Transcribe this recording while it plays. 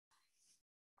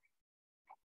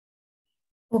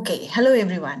Okay, hello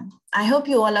everyone. I hope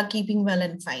you all are keeping well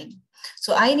and fine.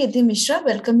 So I, Nidhi Mishra,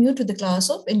 welcome you to the class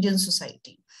of Indian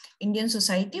Society. Indian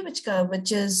Society,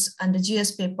 which is under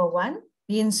GS paper 1,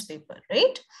 Beans paper,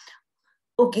 right?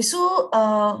 Okay, so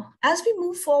as we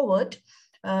move forward,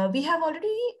 we have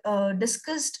already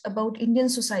discussed about Indian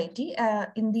society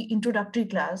in the introductory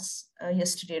class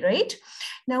yesterday, right?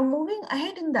 Now, moving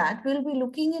ahead in that, we'll be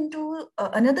looking into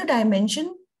another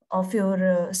dimension of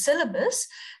your syllabus,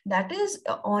 that is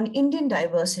on Indian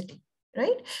diversity,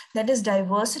 right? That is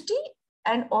diversity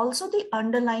and also the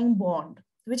underlying bond,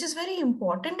 which is very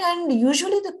important. And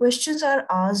usually the questions are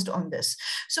asked on this.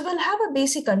 So we'll have a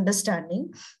basic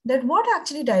understanding that what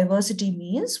actually diversity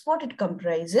means, what it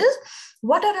comprises,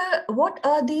 what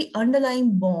are the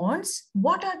underlying bonds,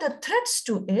 what are the threats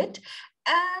to it,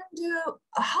 and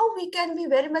how we can be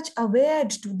very much aware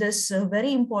to this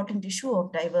very important issue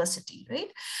of diversity,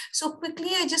 right? So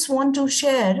quickly, I just want to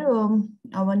share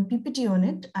one PPT on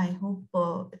it. I hope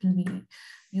it will be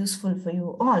useful for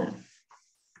you all.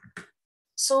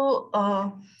 So,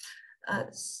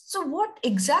 so what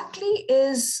exactly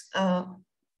is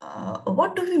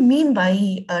what do we mean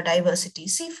by diversity?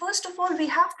 See, first of all, we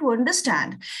have to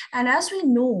understand, and as we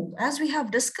know, as we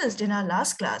have discussed in our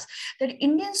last class, that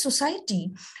Indian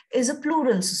society is a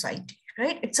plural society.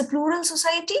 Right? It's a plural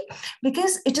society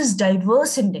because it is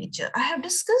diverse in nature. I have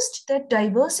discussed that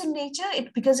diverse in nature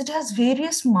because it has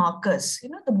various markers,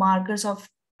 the markers of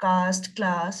caste,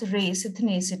 class, race,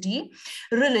 ethnicity,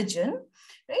 religion,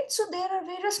 right? So there are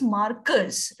various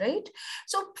markers, right?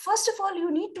 So first of all,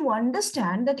 you need to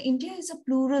understand that India is a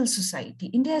plural society.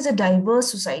 India is a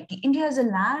diverse society. India is a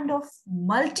land of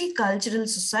multicultural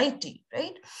society,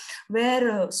 right?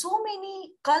 Where so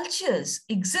many cultures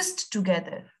exist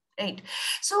together, right?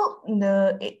 So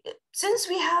since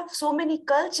we have so many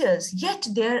cultures, yet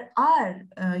there are,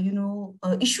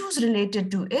 issues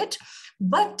related to it.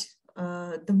 But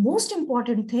the most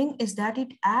important thing is that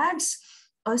it adds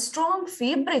a strong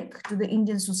fabric to the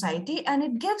Indian society, and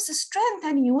it gives strength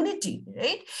and unity,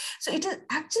 right? So it is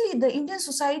actually, the Indian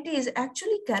society is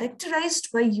actually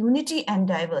characterized by unity and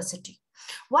diversity.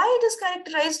 Why it is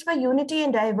characterized by unity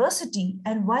and diversity,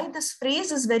 and why this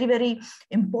phrase is very, very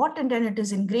important, and it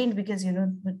is ingrained because,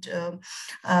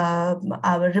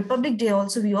 our Republic Day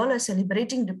also, we all are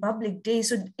celebrating Republic Day.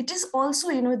 So it is also,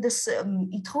 this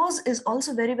ethos is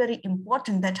also very, very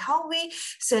important, that how we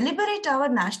celebrate our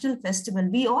national festival.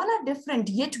 We all are different,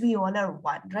 yet we all are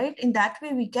one, right? In that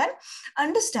way, we can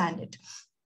understand it.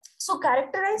 So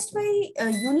characterized by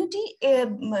unity,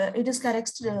 it is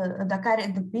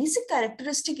the basic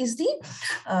characteristic is the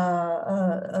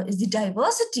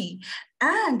diversity,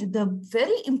 and the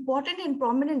very important and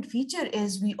prominent feature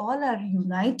is we all are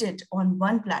united on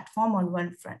one platform, on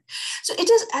one front. So it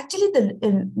is actually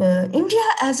India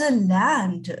as a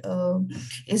land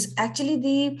is actually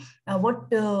the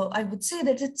what I would say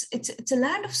that it's a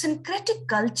land of syncretic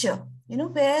culture,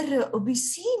 where we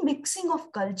see mixing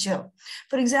of culture.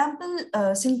 For example,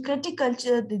 syncretic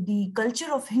culture, the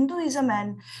culture of Hinduism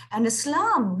and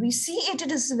Islam, we see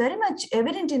it is very much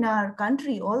evident in our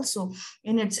country also.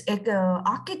 In its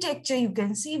architecture, you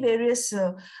can see various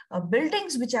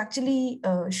buildings which actually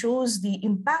shows the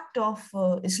impact of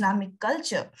Islamic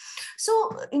culture.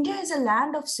 So India is a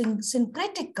land of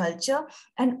syncretic culture,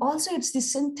 and also it's the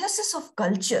synthesis of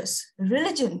cultures,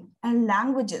 religion, and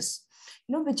languages,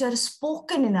 which are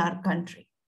spoken in our country.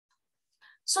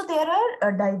 So there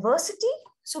are diversity.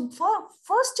 So for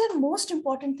first and most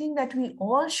important thing that we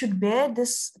all should bear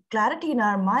this clarity in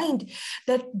our mind,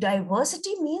 that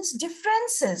diversity means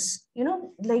differences.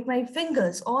 Like my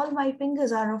fingers, all my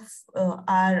fingers are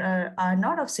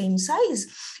not of same size.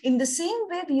 In the same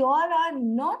way, we all are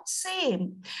not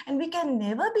same, and we can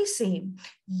never be same.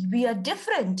 We are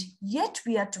different, yet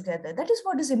we are together. That is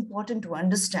what is important to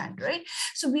understand, right?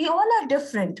 So we all are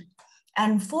different.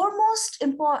 And foremost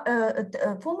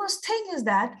thing is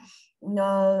that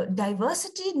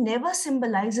diversity never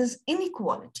symbolizes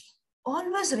inequality.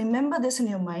 Always remember this in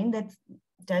your mind,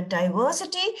 that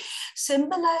diversity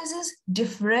symbolizes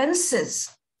differences.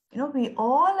 We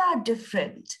all are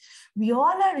different. We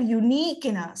all are unique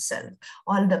in ourselves.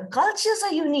 All the cultures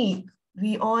are unique.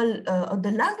 We all,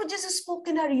 the languages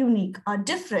spoken are unique, are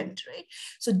different, right?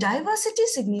 So diversity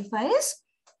signifies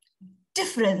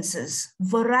differences,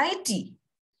 variety.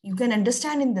 You can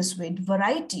understand in this way,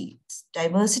 variety.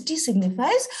 Diversity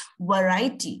signifies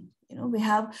variety. We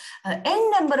have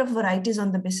n number of varieties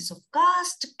on the basis of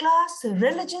caste, class,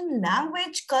 religion,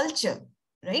 language, culture,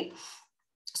 right?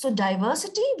 So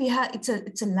diversity,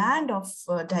 it's a land of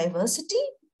diversity,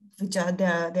 which are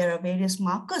there are various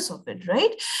markers of it,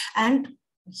 right? And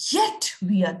yet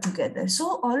we are together.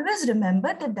 So always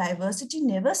remember that diversity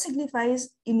never signifies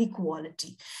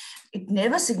inequality. It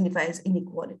never signifies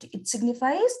inequality. It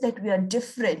signifies that we are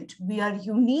different, we are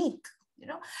unique, you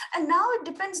know, and now it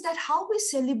depends that how we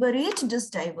celebrate this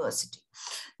diversity.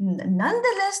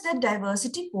 Nonetheless, that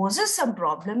diversity poses some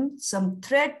problem, some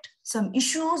threat, some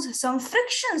issues, some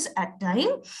frictions at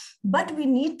times, but we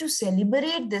need to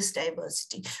celebrate this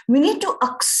diversity. We need to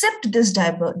accept this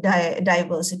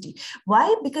diversity.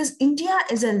 Why? Because India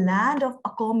is a land of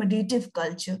accommodative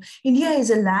culture. India is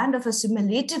a land of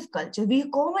assimilative culture. We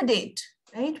accommodate.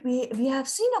 Right, we have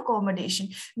seen accommodation,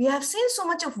 we have seen so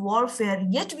much of warfare,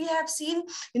 yet we have seen,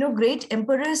 you know, great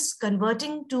emperors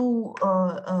converting to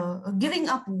giving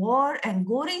up war and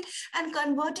glory and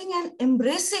converting and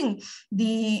embracing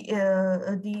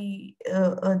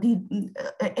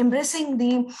embracing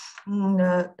the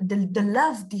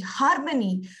love, the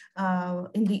harmony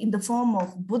in the form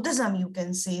of Buddhism. You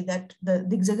can say that the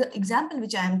example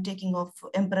which I am taking of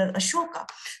Emperor Ashoka.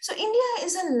 So India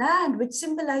is a land which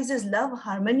symbolizes love,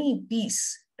 harmony,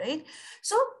 peace, right?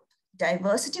 So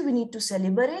diversity, we need to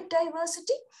celebrate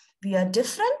diversity. We are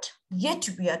different, yet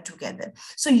we are together.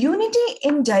 So unity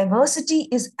in diversity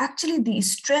is actually the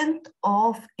strength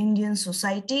of Indian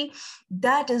society.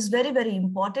 That is very, very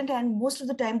important. And most of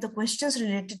the time, the questions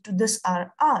related to this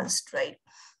are asked, right?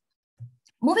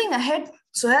 Moving ahead,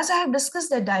 so as I have discussed,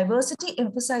 that diversity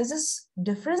emphasizes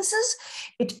differences.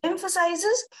 It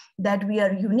emphasizes that we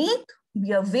are unique,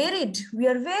 we are varied. We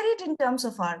are varied in terms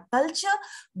of our culture,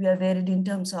 we are varied in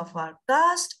terms of our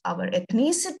caste, our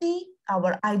ethnicity,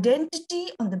 our identity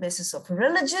on the basis of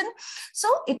religion. So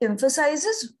it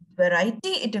emphasizes variety,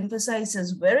 it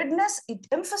emphasizes variedness, it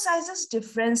emphasizes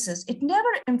differences. It never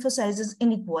emphasizes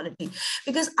inequality.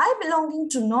 Because I belonging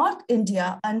to North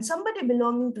India and somebody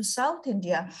belonging to South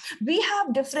India, we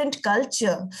have different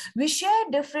culture, we share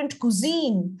different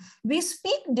cuisine, we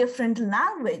speak different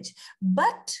language,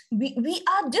 but we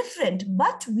are different,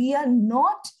 but we are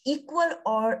not equal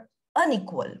or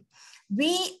unequal.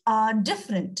 We are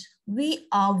different. We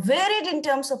are varied in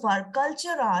terms of our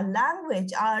culture, our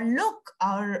language, our look,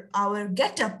 our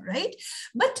get-up, right?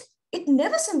 But it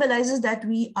never symbolizes that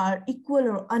we are equal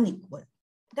or unequal.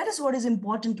 That is what is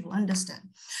important to understand.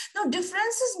 Now,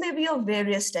 differences may be of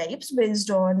various types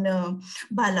based on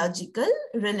biological,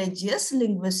 religious,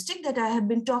 linguistic that I have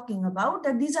been talking about,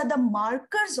 that these are the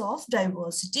markers of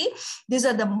diversity. These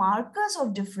are the markers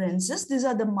of differences. These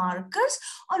are the markers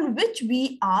on which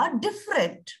we are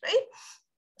different, right?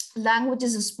 Language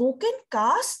is spoken,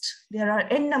 caste, there are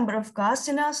n number of castes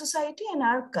in our society and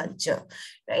our culture,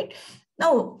 right?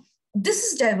 Now, this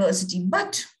is diversity,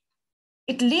 but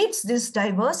this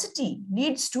diversity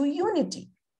leads to unity.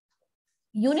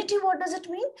 Unity, what does it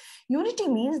mean? Unity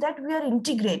means that we are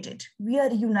integrated, we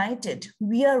are united,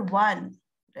 we are one,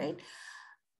 right?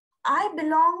 I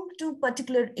belong to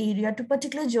particular area, to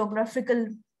particular geographical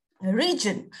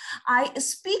region. I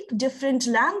speak different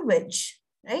language,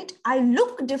 right? I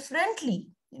look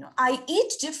differently, you know, I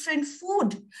eat different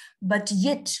food, but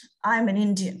yet I'm an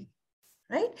Indian,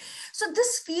 right? So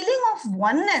this feeling of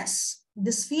oneness,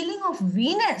 this feeling of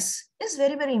we-ness is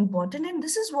very, very important. And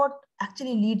this is what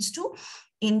actually leads to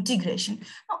integration.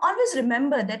 Now, always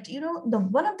remember that, you know,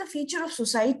 one of the feature of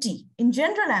society in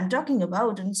general, I'm talking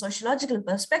about in sociological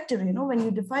perspective, you know, when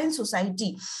you define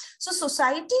society. So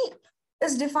society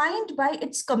is defined by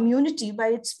its community, by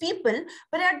its people,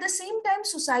 but at the same time,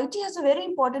 society has a very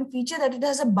important feature that it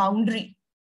has a boundary.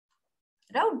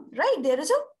 Right? There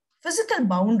is a physical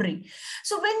boundary.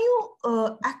 So when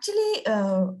you actually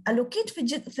allocate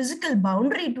physical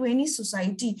boundary to any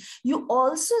society, you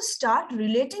also start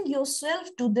relating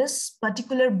yourself to this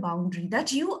particular boundary,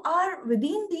 that you are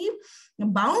within the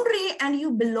boundary and you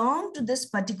belong to this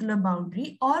particular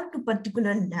boundary or to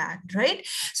particular land, right?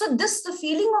 So this, the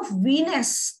feeling of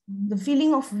we-ness, the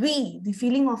feeling of we, the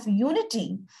feeling of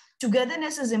unity,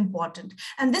 togetherness is important.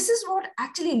 And this is what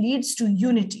actually leads to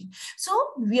unity.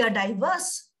 So we are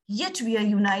diverse, yet we are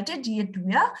united, yet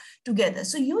we are together.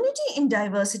 So unity in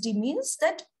diversity means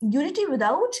that unity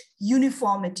without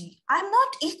uniformity. I'm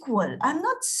not equal, I'm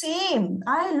not same,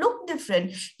 I look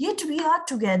different, yet we are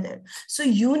together. So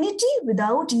unity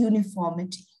without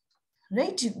uniformity,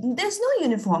 right? There's no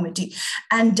uniformity.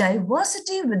 And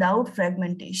diversity without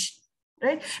fragmentation.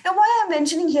 Right? Now, why I'm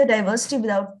mentioning here diversity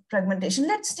without fragmentation?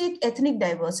 Let's take ethnic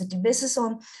diversity, basis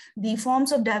on the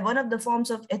forms of one of the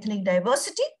forms of ethnic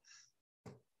diversity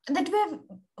that we have,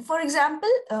 for example,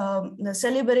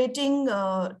 celebrating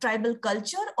tribal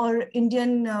culture or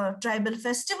Indian tribal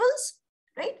festivals,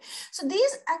 right? So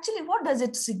these actually, what does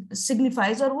it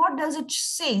signifies, or what does it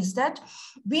says? That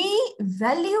we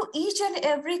value each and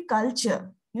every culture.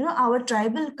 Our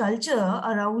tribal culture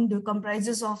around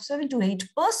comprises of 7 to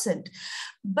 8%,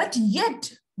 but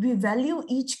yet we value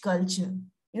each culture,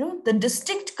 the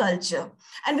distinct culture,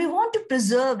 and we want to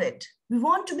preserve it. We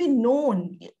want to be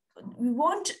known. We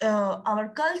want our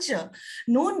culture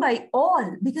known by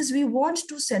all, because we want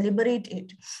to celebrate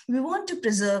it. We want to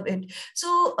preserve it. So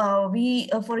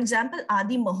for example,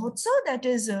 Adi Mahotsav, that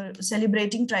is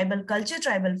celebrating tribal culture,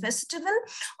 tribal festival,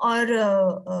 or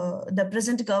the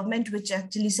present government which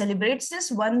actually celebrates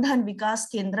this, Vandhan Vikas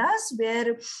Kendras, where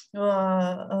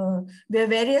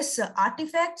various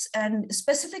artifacts and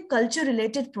specific culture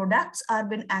related products are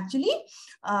been actually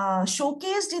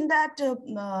showcased in that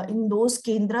in those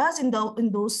kendras, in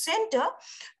those center,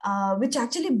 which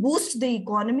actually boosts the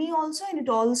economy also, and it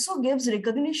also gives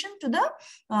recognition to the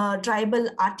tribal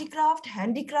articraft,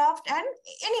 handicraft, and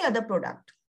any other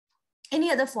product,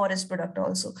 any other forest product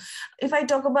also. If I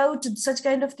talk about such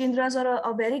kind of kendras, are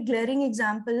a very glaring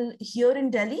example here in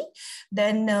Delhi,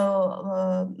 then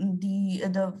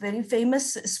the very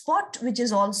famous spot, which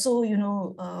is also,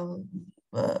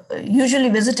 usually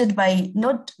visited by,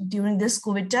 not during this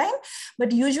COVID time,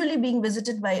 but usually being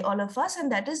visited by all of us,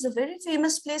 and that is the very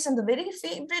famous place and the very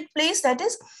favorite place, that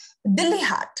is Delhi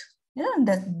Haat.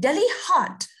 The Delhi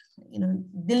Haat.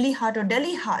 Delhi Haat or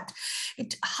Delhi Haat.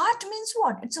 Haat means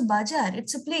what? It's a bazaar,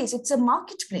 it's a place, it's a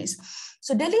marketplace.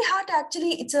 So Delhi Haat,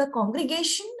 actually, it's a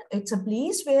congregation. It's a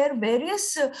place where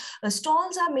various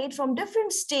stalls are made from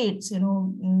different states,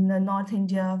 North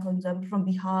India, for example, from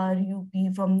Bihar, UP,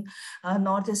 from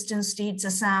northeastern states,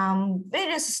 Assam,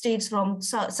 various states from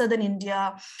southern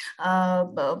India,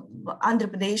 Andhra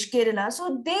Pradesh, Kerala.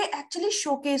 So they actually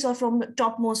showcase, or from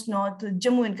topmost north,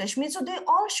 Jammu and Kashmir. So they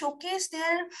all showcase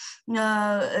their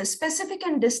specific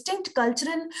and distinct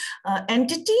cultural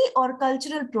entity or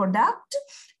cultural product,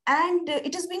 and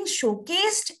it is being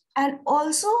showcased, and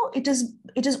also it is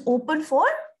open for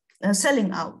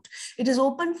selling out. It is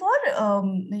open for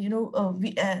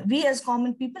we as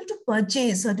common people to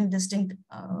purchase certain distinct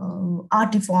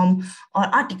artiform or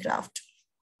articraft.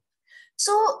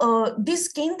 So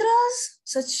these kendras,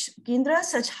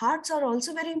 such hearts are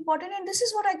also very important, and this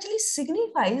is what actually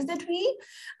signifies that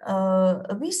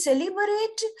we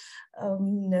celebrate.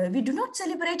 We do not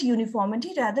celebrate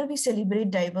uniformity, rather we celebrate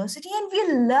diversity, and we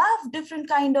love different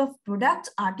kind of products,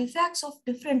 artifacts of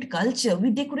different culture.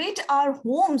 We decorate our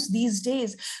homes these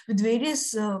days with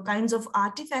various kinds of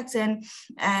artifacts and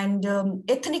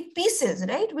ethnic pieces,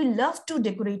 right? We love to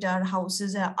decorate our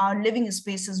houses, our living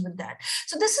spaces with that.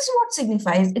 So this is what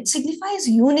signifies. It signifies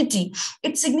unity.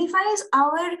 It signifies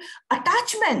our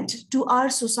attachment to our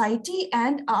society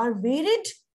and our varied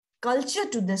culture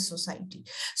to this society.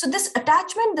 So this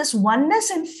attachment, this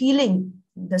oneness and feeling,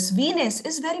 this Venus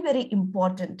is very, very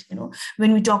important,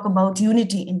 when we talk about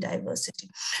unity in diversity.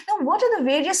 Now, what are the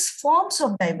various forms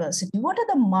of diversity? What are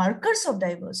the markers of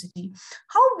diversity?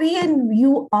 How we and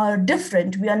you are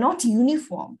different. We are not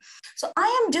uniform. So I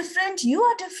am different, you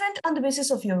are different on the basis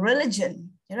of your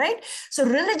religion, right? So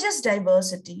religious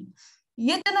diversity.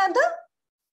 Yet another.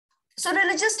 So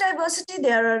religious diversity,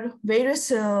 there are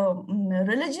various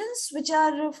religions which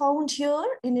are found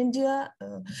here in India.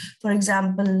 For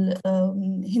example,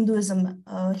 Hinduism,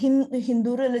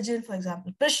 Hindu religion, for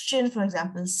example, Christian, for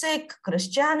example, Sikh,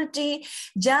 Christianity,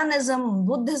 Jainism,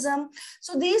 Buddhism.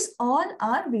 So these all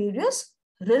are various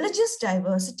religious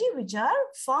diversity which are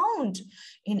found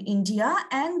in India,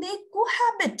 and they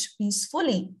cohabit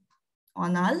peacefully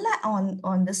on our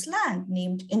on this land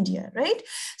named India, right?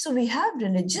 So we have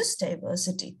religious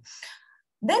diversity.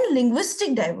 Then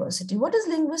linguistic diversity. What is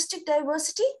linguistic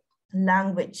diversity?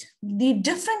 Language. The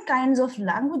different kinds of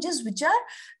languages which are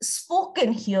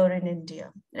spoken here in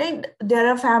India, right? There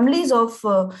are families of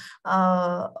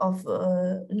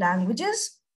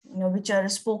languages, which are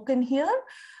spoken here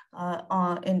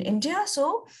in India.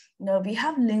 So we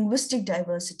have linguistic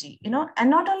diversity, and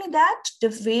not only that,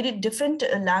 very different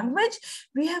language,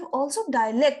 we have also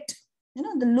dialect,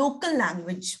 the local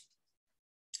language.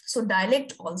 So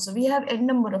dialect also, we have n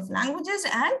number of languages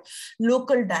and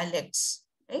local dialects,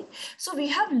 right? So we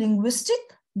have linguistic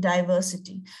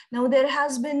diversity. Now there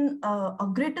has been a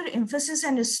greater emphasis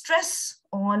and stress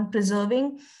on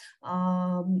preserving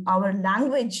our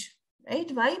language.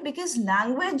 Right? Why? Because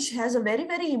language has a very,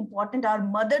 very important, our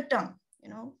mother tongue,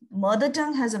 mother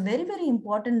tongue has a very, very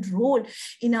important role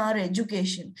in our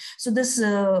education. So this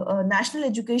national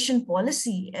education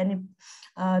policy, and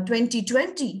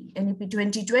 2020, NEP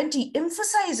 2020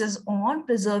 emphasizes on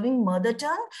preserving mother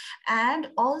tongue and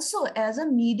also as a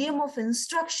medium of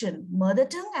instruction, mother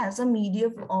tongue as a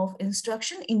medium of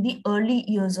instruction in the early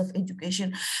years of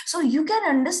education. So you can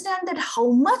understand that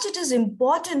how much it is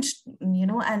important,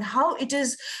 and how it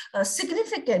is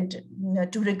significant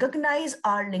to recognize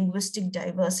our linguistic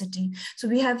diversity. So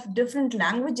we have different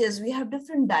languages, we have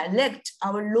different dialect.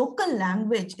 Our local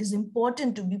language is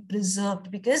important to be preserved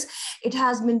because it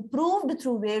has been proved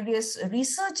through various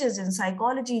researches in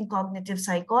psychology, in cognitive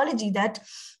psychology, that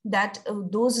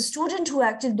those children who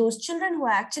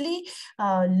actually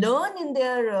learn in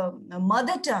their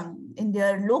mother tongue, in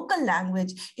their local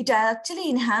language, it actually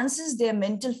enhances their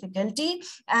mental faculty,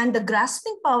 and the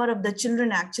grasping power of the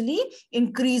children actually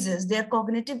increases. Their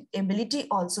cognitive ability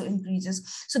also increases.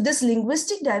 So this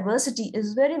linguistic diversity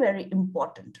is very, very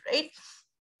important, right?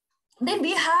 Then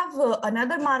we have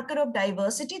another marker of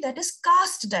diversity, that is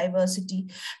caste diversity.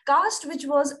 Caste, which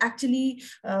was actually,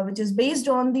 which is based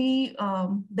on the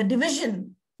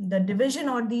division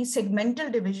or the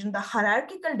segmental division, the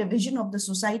hierarchical division of the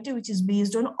society, which is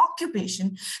based on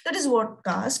occupation. That is what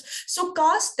caste. So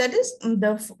caste, that is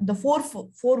the four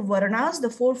varnas,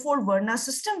 the fourfold varna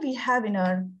system we have in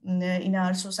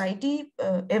our society,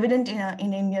 evident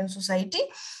in Indian society.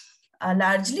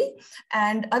 Largely,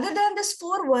 and other than this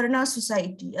four varna,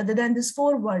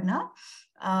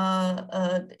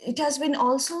 it has been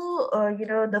also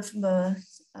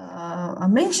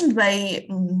mentioned by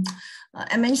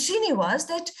M.N. Srinivas,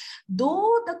 that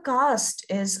though the caste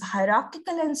is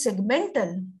hierarchical and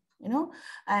segmental,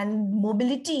 and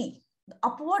mobility,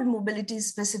 upward mobility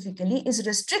specifically, is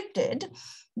restricted,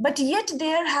 but yet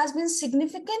there has been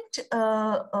significant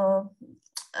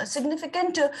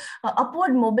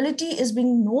upward mobility is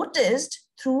being noticed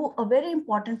through a very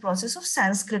important process of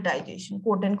Sanskritization,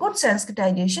 quote unquote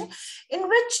Sanskritization, in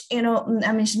which,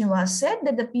 Amit Srinivas said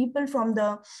that the people from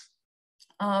the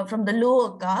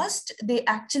lower caste, they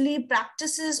actually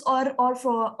practices or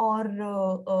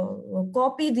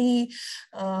copy the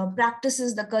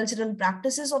practices, the cultural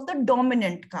practices of the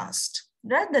dominant caste.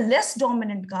 Right? The less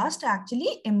dominant caste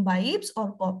actually imbibes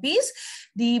or copies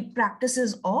the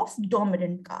practices of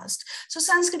dominant caste. So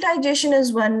Sanskritization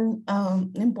is one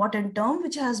important term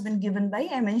which has been given by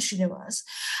M.N. Srinivas.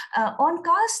 On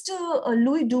caste,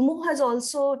 Louis Dumont has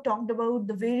also talked about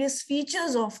the various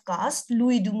features of caste.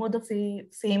 Louis Dumont, the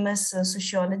famous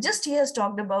sociologist, he has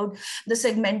talked about the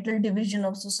segmental division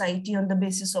of society on the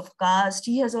basis of caste.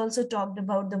 He has also talked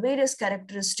about the various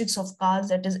characteristics of caste,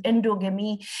 that is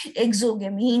endogamy, exogamy.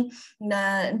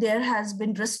 There has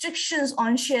been restrictions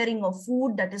on sharing of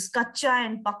food, that is kacha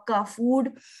and pakka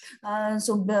food.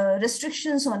 So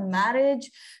restrictions on marriage.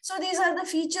 So these are the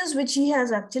features which he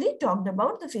has actually talked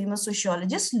about, the famous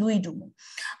sociologist Louis Dumont.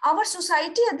 Our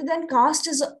society, other than caste,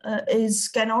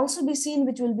 can also be seen,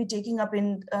 which we'll be taking up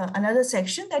in another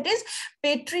section, that is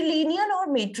patrilineal or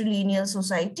matrilineal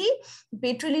society.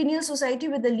 Patrilineal society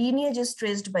where the lineage is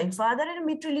traced by father, and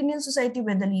matrilineal society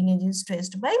where the lineage is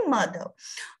traced by mother,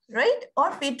 right?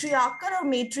 Or patriarchal or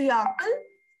matriarchal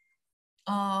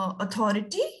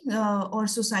authority or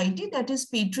society, that is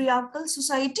patriarchal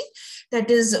society,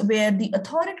 that is where the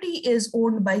authority is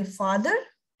owned by father,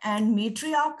 and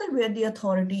matriarchal where the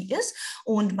authority is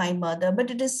owned by mother. But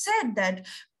it is said that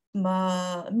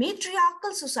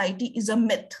matriarchal society is a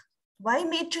myth. Why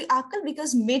matriarchal?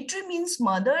 Because matri means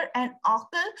mother and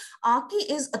archi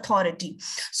is authority.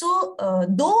 So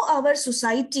though our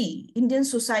society, Indian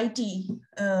society,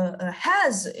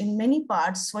 has in many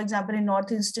parts, for example, in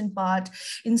northeastern part,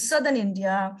 in southern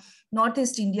India,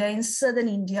 northeast India, in southern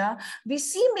India, we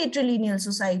see matrilineal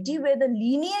society where the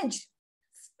lineage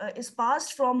is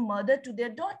passed from mother to their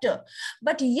daughter.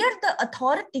 But yet the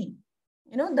authority,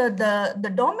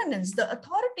 the dominance, the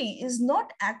authority is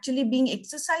not actually being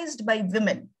exercised by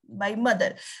women, by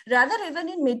mother. Rather, even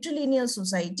in matrilineal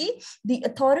society, the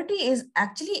authority is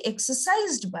actually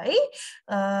exercised by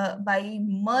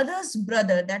mother's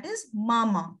brother, that is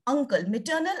mama, uncle.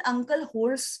 Maternal uncle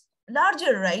holds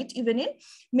larger right even in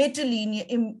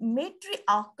matriarchal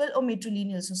or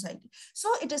matrilineal society.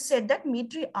 So it is said that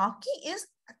matriarchy is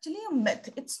actually a myth.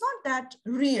 It's not that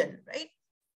real, right?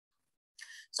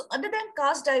 So other than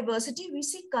caste diversity, we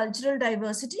see cultural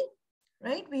diversity,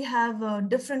 right? We have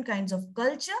different kinds of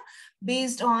culture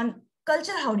based on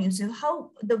culture, how do you say,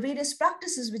 how the various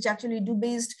practices which actually do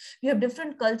based, we have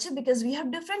different culture because we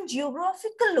have different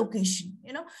geographical location,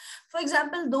 you know. For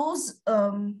example, those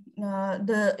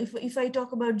if I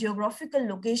talk about geographical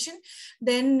location,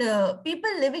 then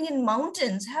people living in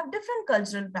mountains have different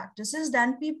cultural practices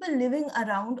than people living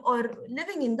around or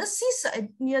living in the seaside,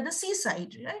 near the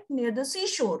seaside, right, near the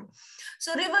seashore.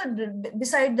 So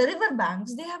beside the river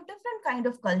banks, they have different kind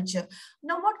of culture.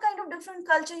 Now, what kind of different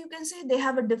culture you can say? They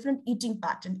have a different eating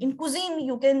pattern. In cuisine,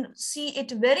 you can see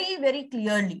it very, very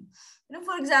clearly. You know,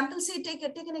 for example, say take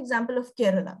an example of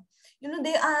Kerala. You know,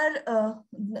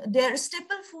 their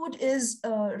staple food is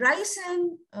rice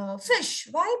and fish.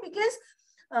 Why?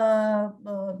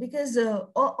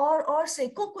 Or say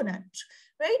coconut,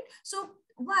 right? So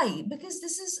why? Because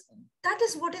that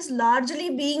is what is largely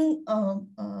being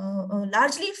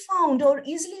largely found or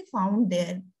easily found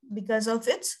there because of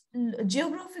its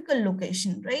geographical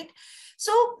location, right?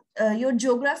 So your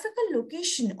geographical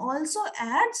location also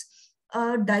adds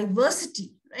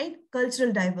diversity, right?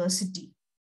 Cultural diversity,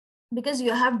 because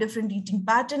you have different eating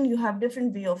pattern, you have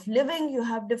different way of living, you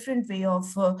have different way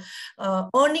of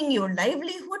earning your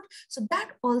livelihood. So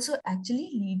that also actually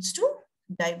leads to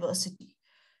diversity.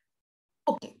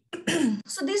 Okay,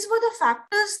 so these were the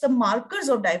factors, the markers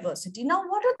of diversity. Now,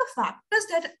 what are the factors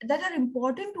that are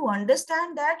important to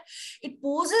understand that it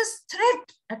poses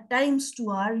threat at times to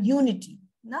our unity?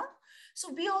 Now,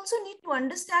 so we also need to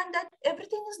understand that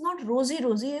everything is not rosy,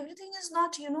 everything is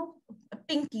not, you know,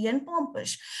 pinky and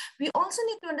pompous. We also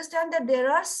need to understand that there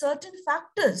are certain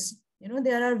factors, you know,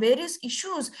 there are various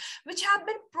issues which have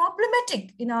been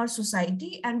problematic in our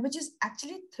society and which is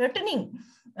actually threatening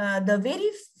the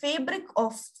very fabric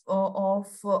of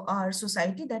our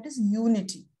society, that is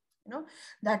unity, you know,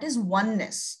 that is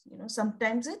oneness. You know,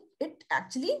 sometimes it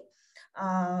actually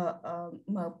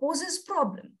poses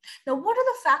problem. Now, what are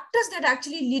the factors that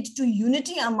actually lead to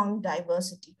unity among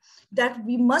diversity? That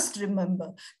we must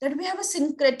remember that we have a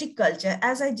syncretic culture,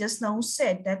 as I just now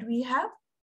said, that we have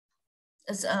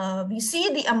we see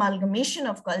the amalgamation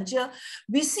of culture.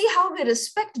 We see how we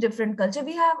respect different culture.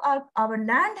 We have our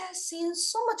land has seen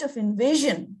so much of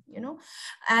invasion, you know,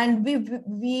 and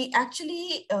we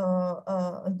actually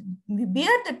we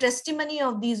bear the testimony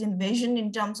of these invasion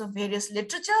in terms of various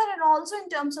literature and also in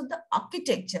terms of the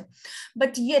architecture.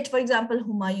 But yet, for example,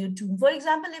 Humayun tomb, for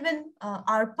example, even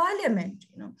our parliament,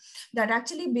 you know, that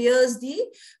actually bears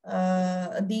the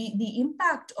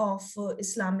impact of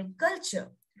Islamic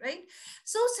culture. Right.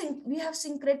 So we have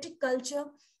syncretic culture.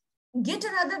 Yet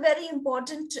another very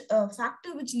important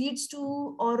factor which leads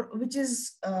to, or which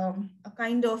is a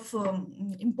kind of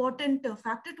important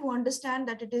factor to understand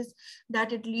that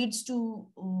it leads to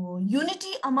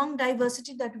unity among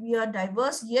diversity, that we are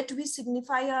diverse, yet we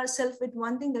signify ourselves with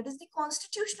one thing, that is the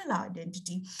constitutional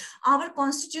identity, our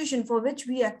constitution, for which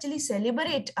we actually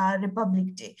celebrate our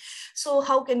Republic Day. So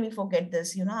how can we forget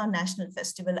this? You know, our national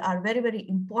festival are very, very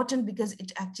important because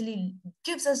it actually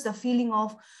gives us the feeling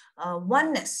of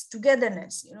oneness,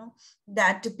 togetherness, you know,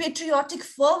 that patriotic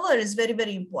fervor is very,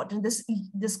 very important.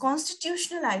 This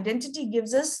constitutional identity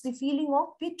gives us the feeling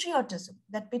of patriotism,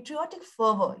 that patriotic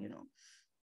fervor, you know,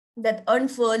 that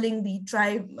unfurling the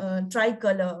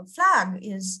tricolor flag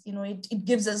is, you know, it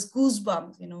gives us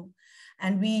goosebumps, you know,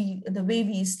 and the way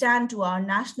we stand to our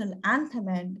national anthem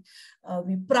and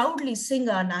we proudly sing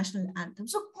our national anthem.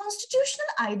 So constitutional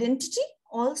identity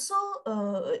also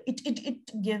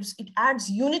it adds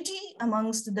unity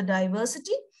amongst the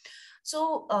diversity.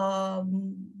 So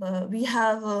we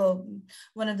have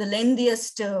one of the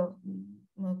lengthiest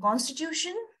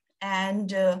constitution,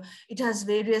 and it has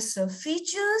various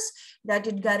features that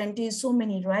it guarantees so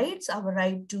many rights, our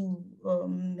right to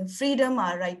freedom,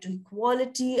 our right to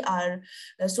equality, our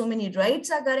so many rights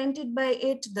are guaranteed by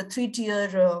it. The three-tier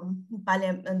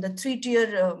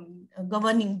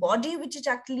governing body, which it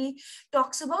actually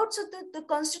talks about. So the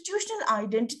constitutional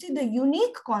identity, the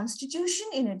unique constitution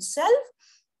in itself,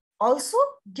 also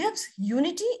gives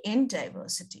unity in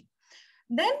diversity.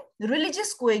 Then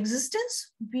religious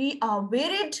coexistence. We are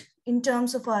varied in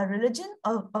terms of our religion.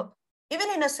 Even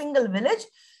in a single village,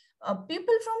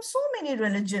 people from so many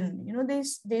religions, you know,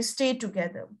 they stay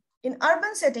together. In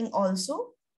urban setting also,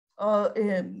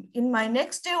 in my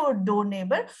next door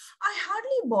neighbor, I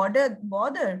hardly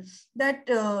bother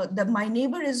that my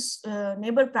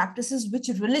neighbor practices which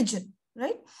religion,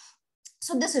 right?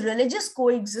 So this religious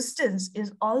coexistence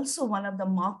is also one of the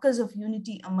markers of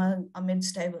unity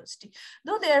amidst diversity.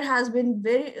 Though there has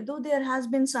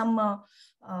been some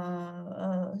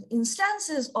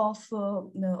instances of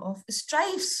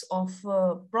strifes, of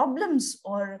problems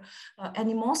or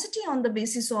animosity on the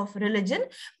basis of religion,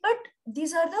 but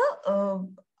these are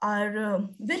the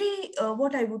very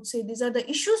what I would say, these are the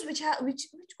issues which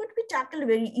could be tackled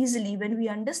very easily when we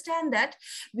understand that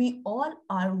we all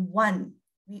are one.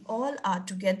 We all are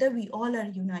together, we all are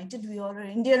united, we all are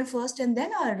Indian first, and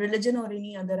then our religion or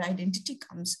any other identity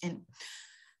comes in.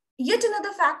 Yet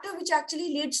another factor which actually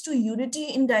leads to unity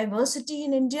in diversity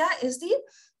in India is the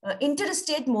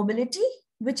interstate mobility,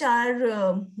 which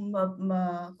our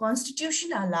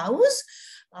constitution allows,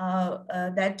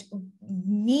 that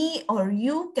me or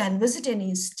you can visit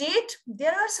any state.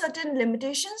 There are certain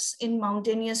limitations in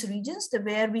mountainous regions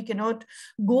where we cannot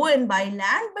go and buy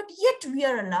land, but yet we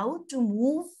are allowed to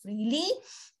move freely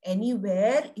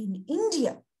anywhere in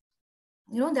India.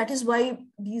 That is why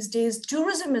these days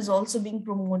tourism is also being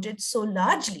promoted so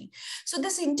largely. So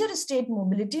this interstate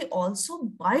mobility also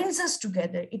binds us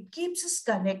together. It keeps us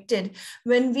connected.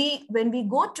 When we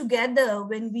go together,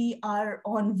 when we are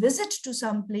on visit to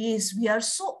some place, we are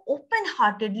so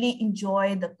open-heartedly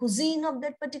enjoy the cuisine of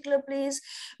that particular place.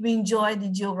 We enjoy the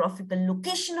geographical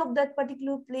location of that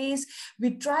particular place.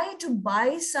 We try to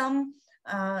buy some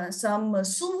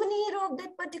souvenir of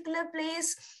that particular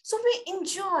place. So we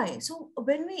enjoy. So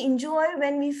when we enjoy,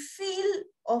 when we feel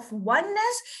of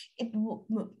oneness,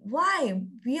 why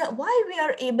we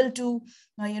are able to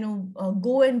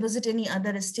go and visit any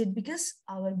other state, because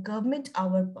our government,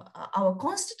 our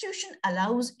constitution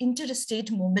allows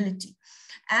interstate mobility.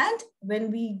 And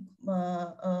when we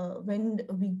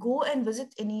go and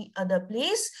visit any other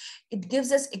place, it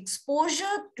gives us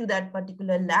exposure to that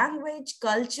particular language,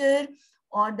 culture,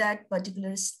 or that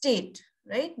particular state,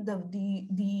 right? The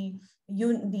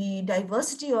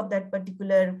diversity of that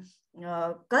particular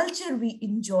culture, we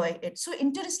enjoy it. So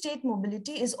interstate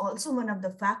mobility is also one of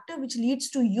the factors which leads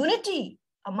to unity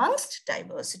amongst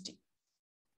diversity.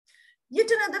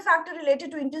 Yet another factor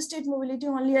related to interstate mobility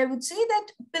only, I would say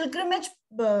that pilgrimage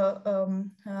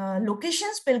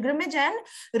locations, pilgrimage and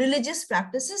religious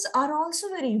practices are also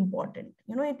very important.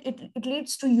 It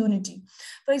leads to unity.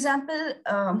 For example,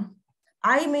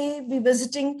 I may be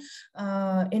visiting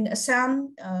in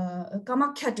Assam,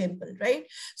 Kamakhya temple, right?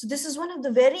 So this is one of the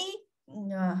very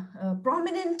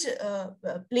prominent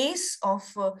place of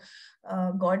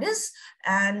goddess,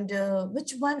 and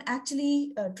which one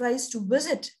actually tries to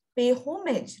visit, pay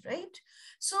homage, right?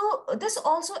 So this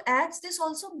also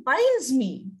binds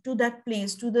me to that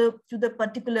place, to the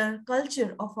particular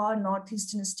culture of our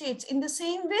northeastern states. In the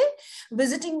same way,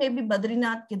 visiting maybe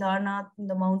Badrinath, Kedarnath in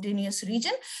the mountainous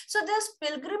region. So there's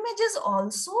pilgrimages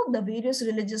also, the various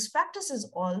religious practices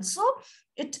also.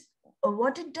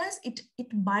 What it does, it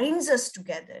binds us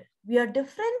together. We are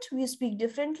different, we speak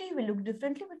differently, we look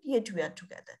differently, but yet we are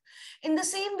together. In the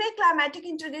same way, climatic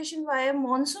integration via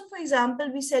monsoon, for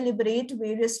example, we celebrate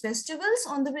various festivals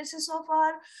on the basis of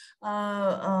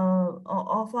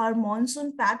our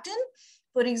monsoon pattern.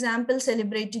 For example,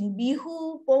 celebrating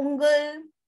Bihu, Pongal,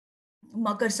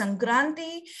 Makar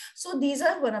Sankranti. So these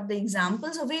are one of the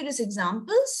examples, of various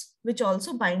examples, which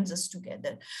also binds us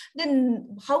together.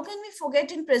 Then how can we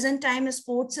forget in present time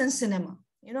sports and cinema?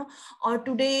 Or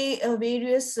today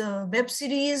various web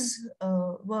series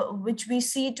which we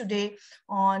see today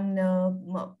on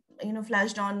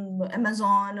flashed on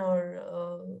Amazon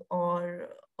or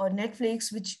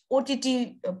Netflix, which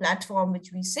OTT platform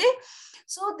which we say.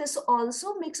 So this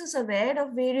also makes us aware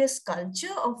of various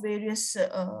culture, of various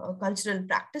cultural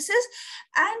practices,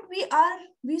 and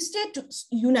we stay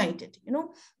united.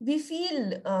 We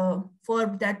feel for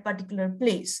that particular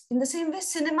place. In the same way,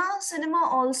 cinema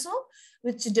also,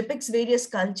 which depicts various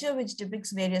culture, which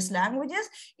depicts various languages,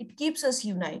 it keeps us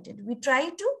united. We try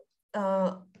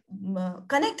to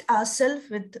connect ourselves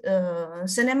with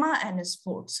cinema and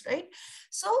sports, right?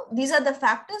 So these are the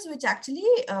factors which actually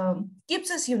keeps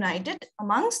us united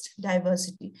amongst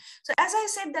diversity. So as I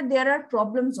said, that there are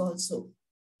problems also.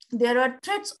 There are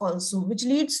threats also,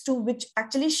 which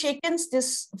actually shakens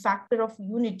this factor of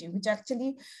unity, which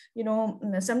actually,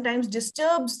 sometimes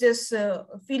disturbs this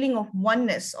feeling of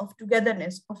oneness, of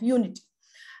togetherness, of unity.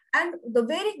 And the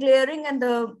very glaring and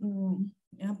the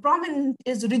prominent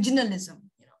is regionalism.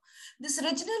 This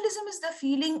regionalism is the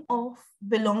feeling of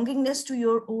belongingness to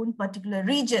your own particular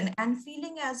region, and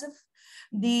feeling as if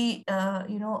the,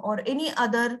 or any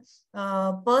other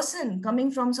person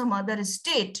coming from some other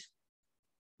state,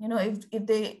 if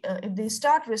they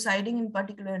start residing in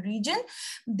particular region,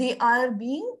 they are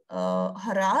being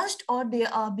harassed, or they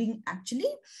are being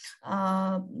actually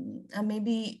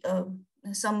maybe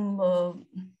some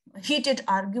heated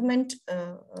argument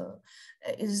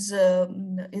is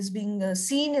being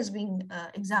seen,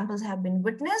 examples have been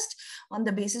witnessed on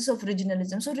the basis of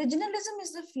regionalism. So regionalism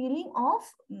is the feeling of,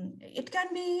 it can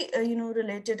be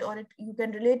related, or you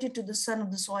can relate it to the son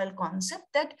of the soil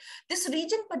concept, that this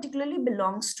region particularly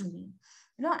belongs to me.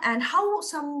 And how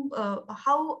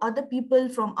other people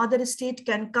from other state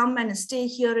can come and stay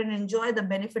here and enjoy the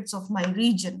benefits of my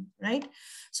region, right?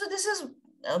 So this is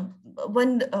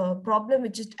one problem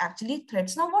which it actually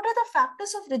threats. Now, what are the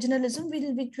factors of regionalism,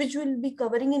 which we'll be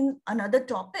covering in another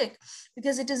topic,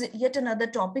 because it is yet another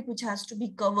topic which has to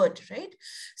be covered, right?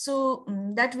 So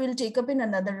that we'll take up in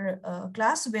another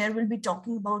class, where we'll be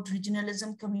talking about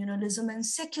regionalism, communalism, and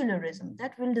secularism.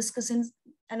 That we'll discuss in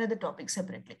another topic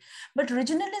separately. But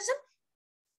regionalism,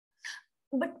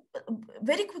 but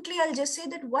very quickly, I'll just say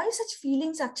that why such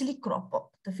feelings actually crop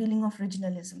up, the feeling of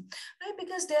regionalism, right?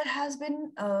 Because there has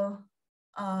been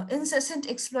incessant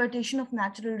exploitation of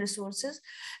natural resources.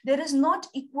 There is not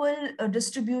equal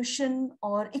distribution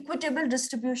or equitable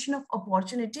distribution of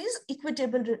opportunities,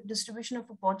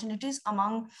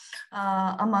 among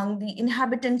the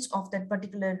inhabitants of that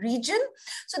particular region.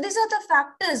 So these are the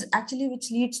factors actually which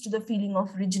leads to the feeling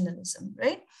of regionalism,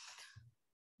 right?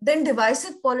 Then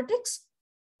divisive politics.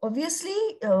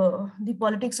 Obviously, the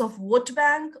politics of vote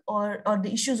bank, or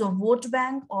the issues of vote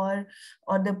bank, or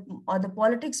the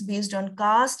politics based on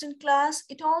caste and class,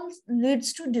 it all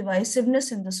leads to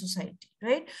divisiveness in the society,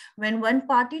 right? When one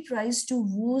party tries to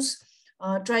woo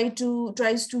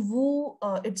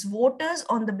its voters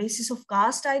on the basis of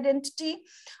caste identity,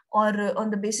 or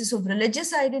on the basis of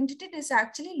religious identity, this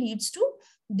actually leads to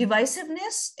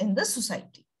divisiveness in the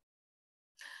society.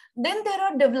 Then there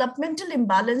are developmental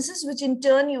imbalances, which in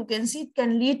turn you can see it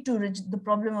can lead to the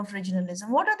problem of regionalism.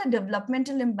 What are the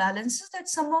developmental imbalances? That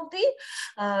some of the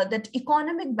that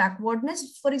economic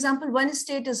backwardness, for example, one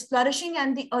state is flourishing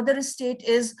and the other state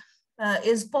is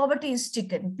poverty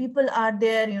stricken. People are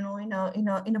there,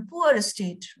 in a poor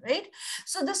state, right?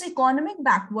 So this economic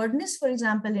backwardness, for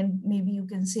example, maybe you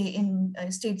can say in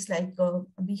states like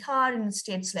Bihar, in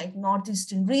states like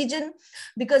northeastern region,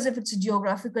 because of its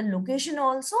geographical location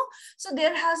also. So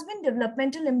there has been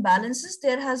developmental imbalances.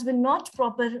 There has been not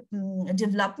proper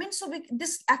development. So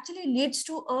this actually leads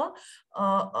to a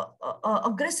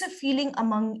aggressive feeling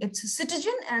among its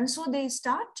citizen, and so they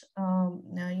start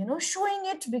showing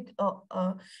it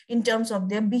in terms of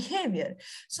their behavior.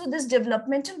 So this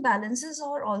developmental balances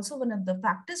are also one of the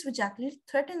factors which actually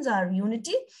threatens our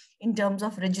unity in terms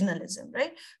of regionalism,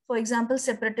 right? For example,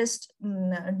 separatist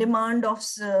demand of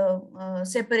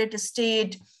separate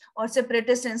state, or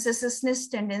separatist and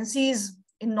secessionist tendencies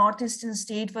in northeastern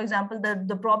state, for example,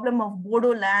 the problem of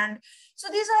Bodo land. So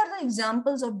these are the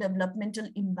examples of developmental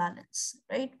imbalance,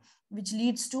 right? Which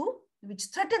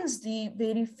threatens the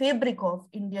very fabric of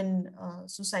Indian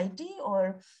society,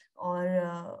 or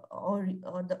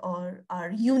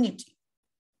our unity.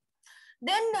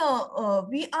 Then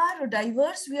we are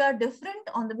diverse, we are different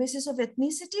on the basis of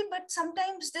ethnicity, but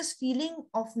sometimes this feeling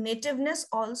of nativeness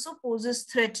also poses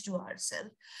threat to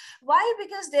ourselves. Why?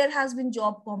 Because there has been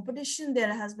job competition,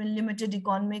 there has been limited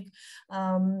economic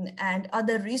and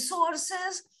other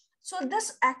resources. So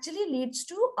this actually leads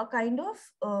to a kind of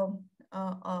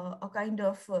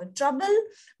trouble,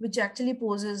 which actually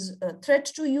poses a threat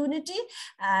to unity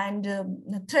and a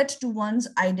threat to one's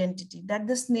identity, that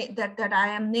I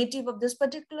am native of this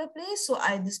particular place, so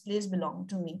this place belongs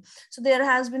to me. So there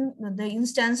has been the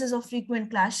instances of frequent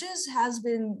clashes has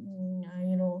been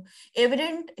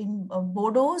evident in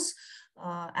Bodos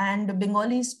and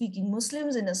Bengali speaking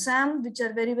Muslims in Assam, which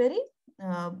are very, very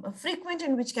frequent,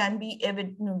 and which can be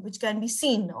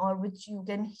seen, or which you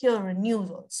can hear in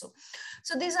news also.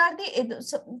 So these are the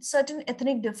certain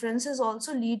ethnic differences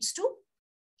also leads to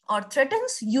or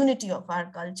threatens unity of our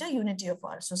culture, unity of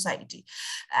our society.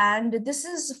 And this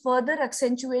is further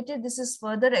accentuated, this is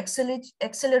further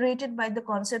accelerated by the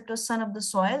concept of son of the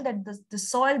soil, that the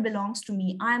soil belongs to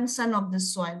me. I am son of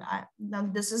this soil. Now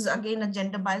this is again a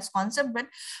gender biased concept, but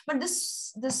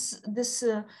this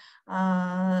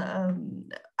I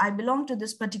belong to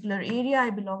this particular area, I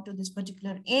belong to this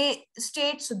particular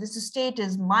state, so this state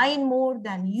is mine more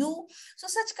than you. So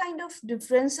such kind of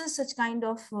differences, such kind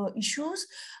of issues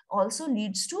also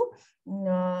leads to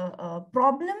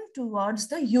problem towards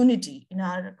the unity in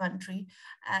our country.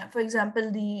 For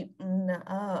example, we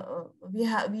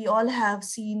all have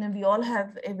seen, and we all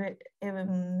have read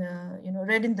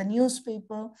in the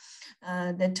newspaper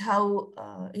that how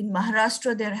in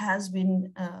Maharashtra there has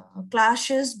been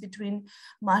clashes between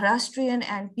Maharashtrian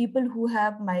and people who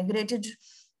have migrated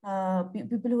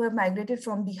people who have migrated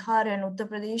from Bihar and Uttar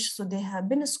Pradesh, so they have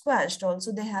been squashed.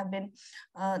 Also, they have been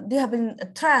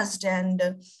thrashed and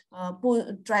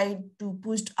tried to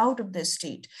pushed out of the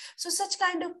state. So such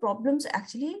kind of problems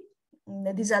actually,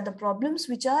 these are the problems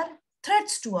which are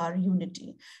threats to our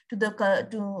unity,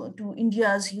 to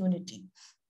India's unity.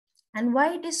 And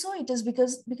why it is so? It is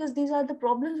because these are the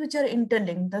problems which are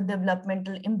interlinked, the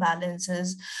developmental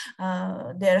imbalances.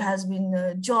 There has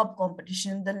been job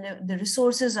competition, the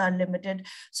resources are limited.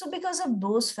 So because of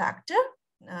those factors,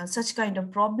 such kind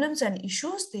of problems and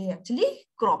issues, they actually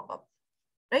crop up,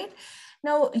 right?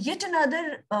 Now, yet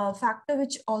another factor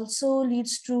which also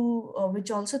leads to, which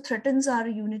also threatens our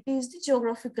unity is the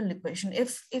geographical equation.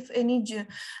 If any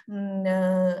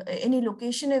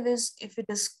location if it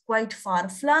is quite far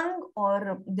flung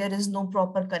or there is no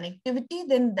proper connectivity,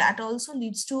 then that also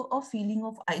leads to a feeling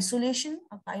of isolation,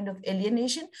 a kind of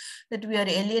alienation, that we are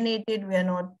alienated, we are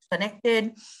not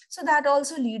connected. So that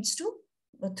also leads to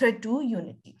a threat to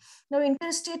unity. Now,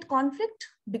 interstate conflict,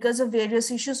 because of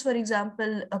various issues, for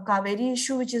example, a Kaveri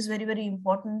issue, which is very, very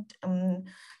important,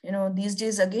 these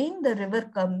days, again, the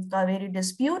river Kaveri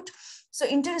dispute. So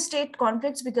interstate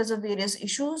conflicts because of various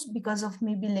issues, because of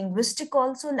maybe linguistic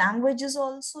also, languages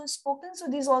also spoken. So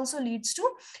this also leads to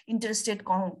interstate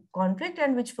conflict,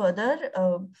 and which further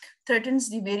threatens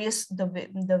the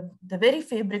very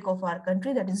fabric of our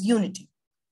country, that is unity.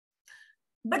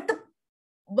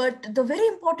 But the very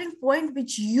important point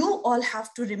which you all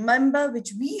have to remember,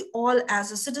 which we all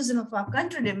as a citizen of our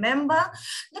country remember,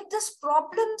 that these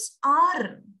problems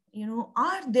are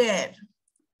there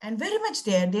and very much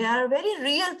there. They are a very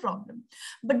real problem.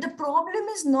 But the problem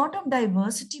is not of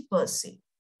diversity per se.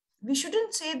 We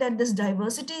shouldn't say that this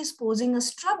diversity is posing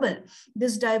us trouble.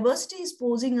 This diversity is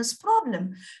posing us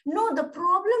problem. No, the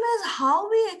problem is how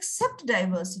we accept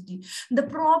diversity. The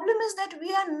problem is that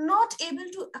we are not able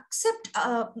to accept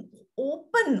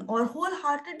open or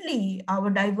wholeheartedly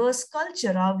our diverse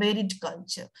culture, our varied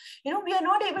culture. We are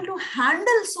not able to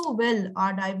handle so well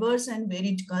our diverse and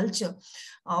varied culture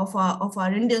of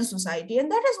our Indian society.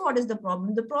 And that is what is the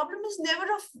problem. The problem is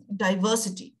never of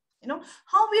diversity.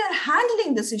 How we are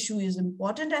handling this issue is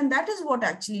important, and that is what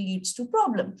actually leads to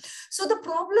problem. So the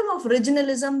problem of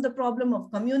regionalism, the problem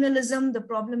of communalism, the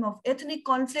problem of ethnic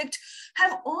conflict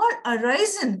have all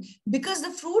arisen because the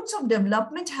fruits of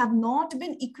development have not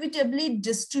been equitably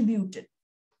distributed,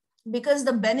 because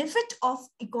the benefit of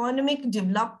economic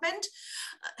development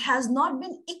has not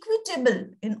been equitable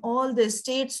in all the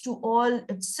states to all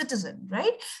its citizens,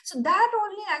 right? So that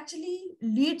only actually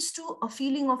leads to a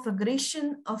feeling of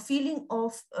aggression, a feeling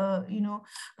of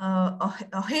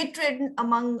a hatred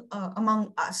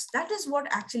among us. That is what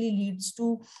actually leads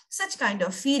to such kind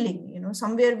of feeling.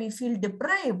 Somewhere we feel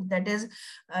deprived. That is,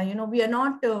 we are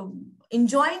not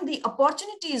enjoying the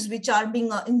opportunities which are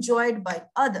being enjoyed by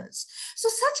others. So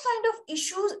such kind of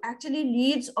issues actually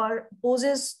leads or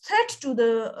poses threat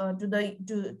to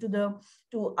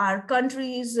our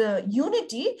country's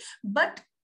unity. But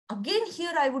again,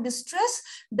 here I would stress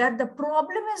that the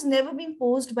problem has never been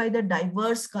posed by the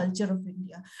diverse culture of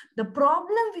India. The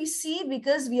problem we see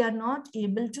because we are not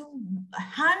able to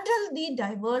handle the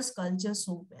diverse culture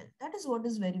so well. That is what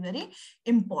is very, very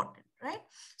important, right?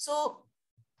 So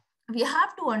we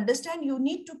have to understand, you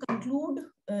need to conclude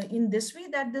in this way,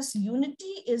 that this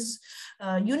unity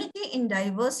unity in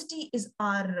diversity is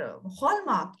our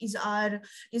hallmark, this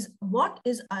is what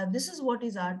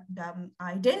is our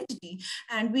identity,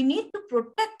 and we need to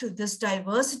protect this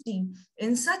diversity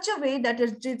in such a way that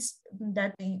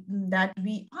that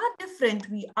we are different,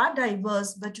 we are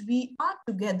diverse, but we are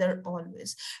together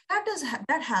always.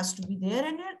 That has to be there,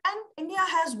 and India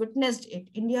has witnessed it.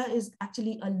 India is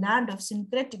actually a land of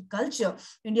syncretic culture.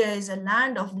 India is a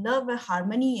land of love,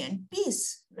 harmony, and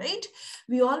peace, right?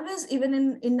 We always,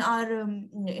 even in our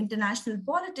international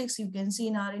politics, you can see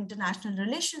in our international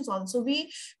relations also,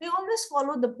 we always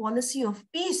follow the policy of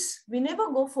peace. We never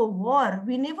go for war.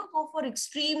 We never go for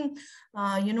extreme,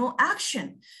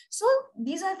 action. So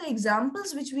these are the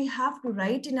examples which we have to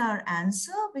write in our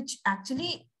answer, which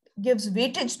actually gives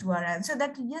weightage to our answer,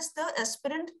 that yes, the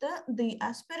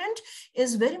aspirant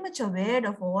is very much aware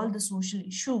of all the social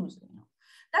issues,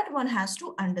 that one has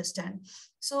to understand.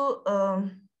 So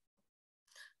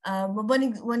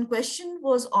one question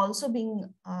was also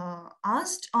being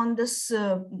asked on this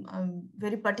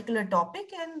very particular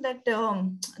topic, and that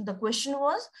the question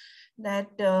was that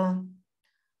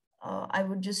I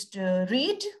would just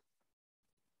read.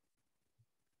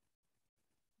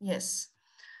 Yes.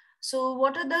 So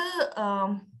what are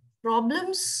the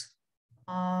problems?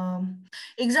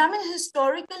 Examine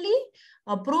historically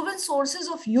proven sources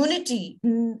of unity,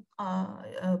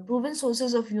 proven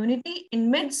sources of unity in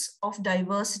midst of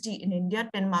diversity in India.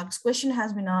 10 marks question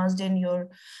has been asked in your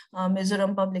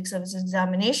Mizoram Public Services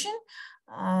examination.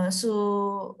 That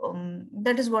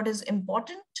is what is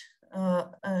important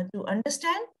to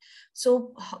understand.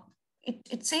 So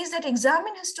it says that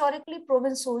examine historically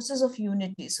proven sources of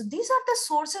unity. So these are the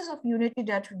sources of unity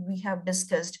that we have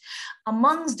discussed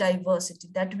amongst diversity,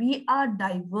 that we are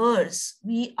diverse,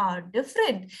 we are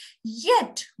different,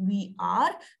 yet we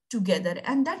are together.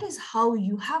 And that is how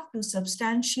you have to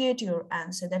substantiate your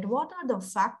answer, that what are the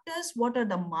factors, what are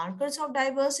the markers of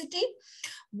diversity,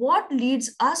 what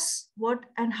leads us, what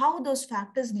and how those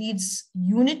factors leads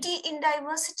unity in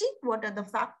diversity, what are the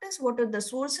factors, what are the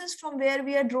sources from where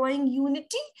we are drawing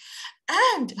unity,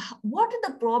 and what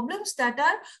are the problems that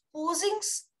are posing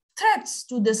threats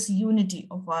to this unity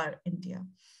of our India,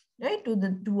 right,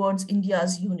 towards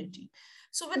India's unity.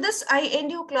 So with this, I end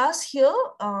your class here,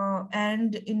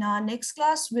 and in our next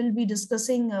class, we'll be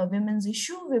discussing women's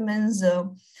issue, women's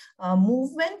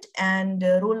movement, and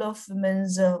role of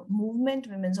women's movement,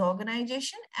 women's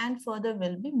organization, and further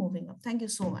we'll be moving up. Thank you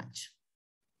so much.